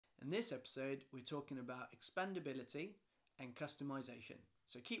this episode, we're talking about expandability and customization.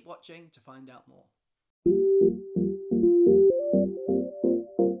 So keep watching to find out more.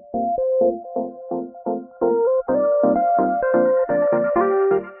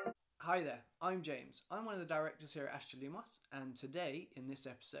 Hi there, I'm James. I'm one of the directors here at Astra Lumos, and today in this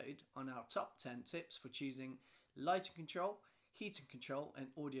episode on our top 10 tips for choosing lighting control, heating control and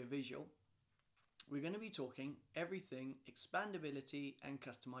audio visual, we're going to be talking everything expandability and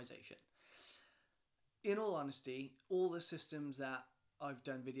customization. In all honesty, all the systems that I've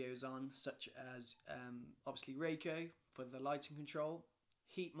done videos on, such as obviously Rayco for the lighting control,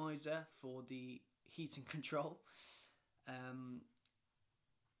 Heat Miser for the heating control,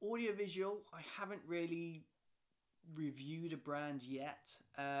 audio visual, I haven't really reviewed a brand yet.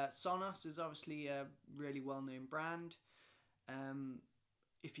 Sonos is obviously a really well-known brand.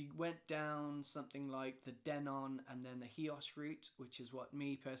 If you went down something like the Denon and then the Hios route, which is what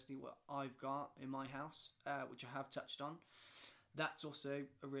I've got in my house, which I have touched on, that's also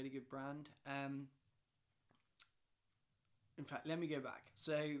a really good brand. In fact, let me go back.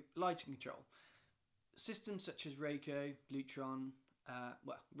 So lighting control. Systems such as Rayco, Lutron,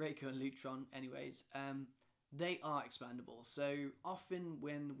 Rayco and Lutron anyways, they are expandable. So often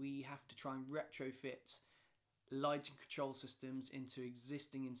when we have to try and retrofit lighting control systems into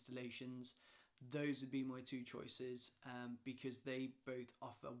existing installations, those would be my two choices, because they both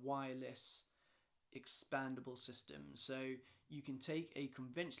offer wireless expandable systems. So you can take a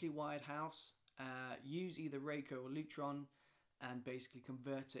conventionally wired house, use either Rayco or Lutron, and basically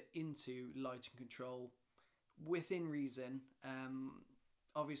convert it into lighting control within reason.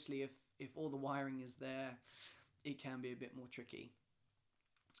 Obviously if all the wiring is there, it can be a bit more tricky.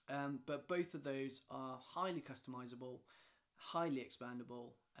 But both of those are highly customizable, highly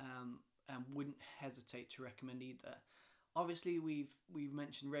expandable, and wouldn't hesitate to recommend either. Obviously we've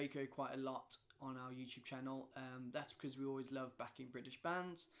mentioned Rayco quite a lot on our YouTube channel. That's because we always love backing British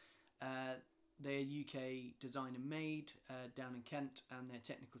bands. They're UK designed and made down in Kent, and their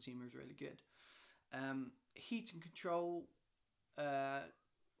technical team is really good. Heating control,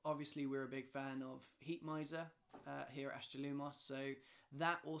 obviously we're a big fan of Heat Miser here at Astra Lumos, so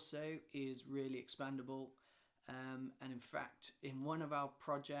that also is really expandable. And in fact, in one of our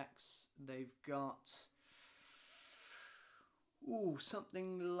projects, they've got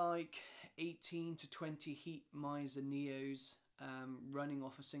something like 18 to 20 Heat Miser Neos running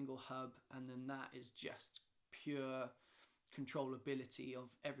off a single hub, and then that is just pure controllability of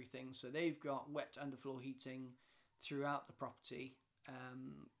everything. So they've got wet underfloor heating throughout the property,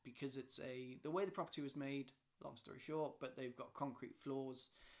 because it's the way the property was made, long story short, but they've got concrete floors,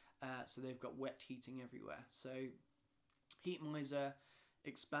 so they've got wet heating everywhere. So Heat Miser,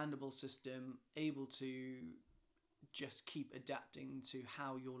 expandable system, able to just keep adapting to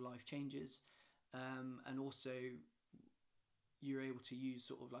how your life changes, and also you're able to use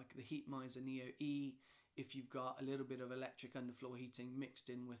sort of like the Heat Miser Neo E if you've got a little bit of electric underfloor heating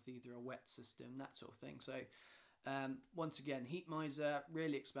mixed in with either a wet system, that sort of thing. So once again, Heat Miser,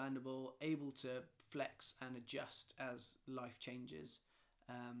 really expandable, able to flex and adjust as life changes,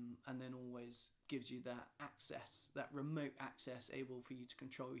 and then always gives you that access, that remote access, able for you to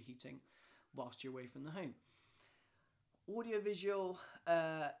control your heating whilst you're away from the home. Audio visual,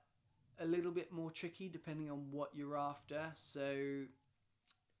 a little bit more tricky depending on what you're after. So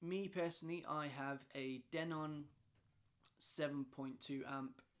me personally, I have a Denon 7.2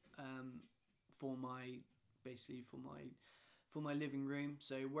 amp for my living room.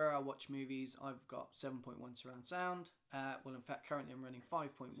 So where I watch movies, I've got 7.1 surround sound. Well, in fact, currently I'm running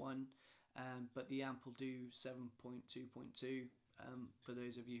 5.1, but the amp will do 7.2.2 for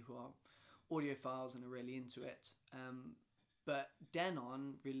those of you who are audiophiles and are really into it. But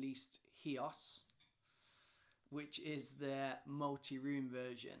Denon released Hios, which is their multi-room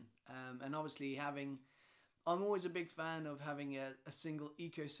version, and obviously I'm always a big fan of having a single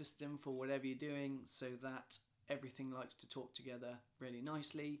ecosystem for whatever you're doing, so that everything likes to talk together really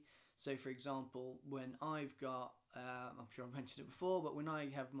nicely. So for example, when I've got, I'm sure I've mentioned it before, but when I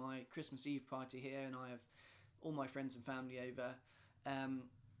have my Christmas Eve party here and I have all my friends and family over,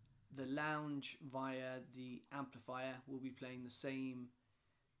 the lounge via the amplifier will be playing the same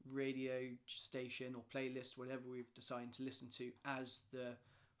radio station or playlist, whatever we've decided to listen to, as the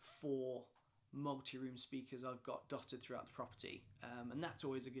 4 multi-room speakers I've got dotted throughout the property, and that's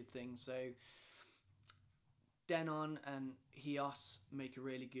always a good thing. So Denon and Hios make a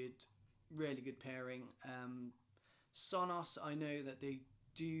really good pairing. Sonos, I know that they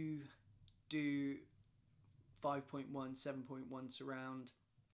do 5.1, 7.1 surround,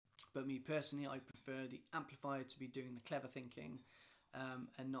 but me personally, I prefer the amplifier to be doing the clever thinking,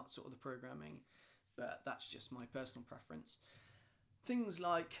 and not sort of the programming, but that's just my personal preference. Things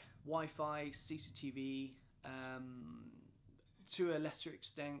like Wi-Fi, CCTV, to a lesser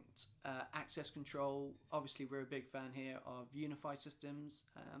extent, access control. Obviously, we're a big fan here of Unify systems,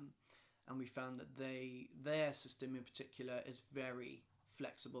 and we found that their system in particular is very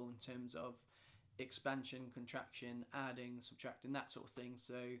flexible in terms of expansion, contraction, adding, subtracting, that sort of thing.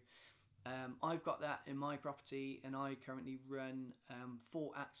 So I've got that in my property, and I currently run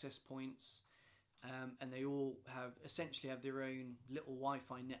 4 access points, and they all essentially have their own little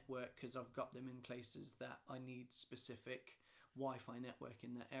Wi-Fi network, because I've got them in places that I need specific Wi-Fi network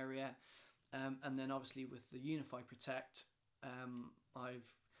in that area. And then obviously with the Unify Protect, I've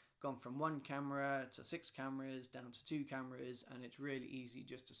gone from 1 camera to 6 cameras down to 2 cameras, and it's really easy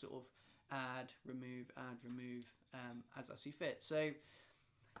just to sort of add, remove, as I see fit. So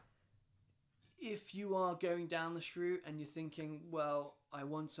if you are going down this route and you're thinking, well, I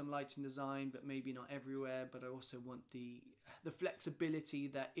want some lighting design, but maybe not everywhere, but I also want the flexibility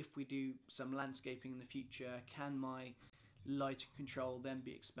that if we do some landscaping in the future, can my lighting control then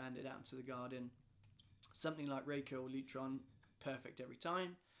be expanded out into the garden? Something like Rayco or Lutron, perfect every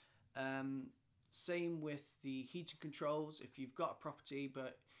time. Same with the heating controls. If you've got a property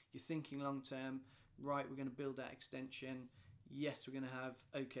but you're thinking long term, right, we're going to build that extension. Yes, we're going to have,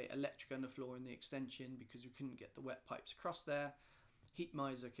 okay, electric underfloor in the extension because we couldn't get the wet pipes across there. Heat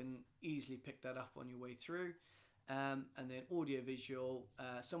miser can easily pick that up on your way through. And then audio visual,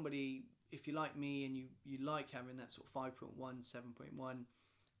 somebody, if you're like me and you like having that sort of 5.1, 7.1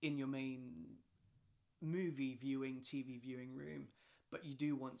 in your main movie viewing, TV viewing room, but you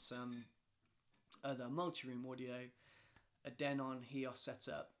do want some other multi-room audio, a Denon HEOS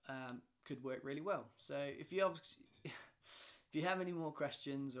setup could work really well. So if you have any more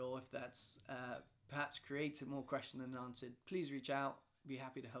questions, or if that's perhaps created more questions than answered, please reach out. Be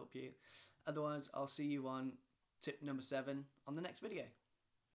happy to help you. Otherwise, I'll see you on tip number 7 on the next video.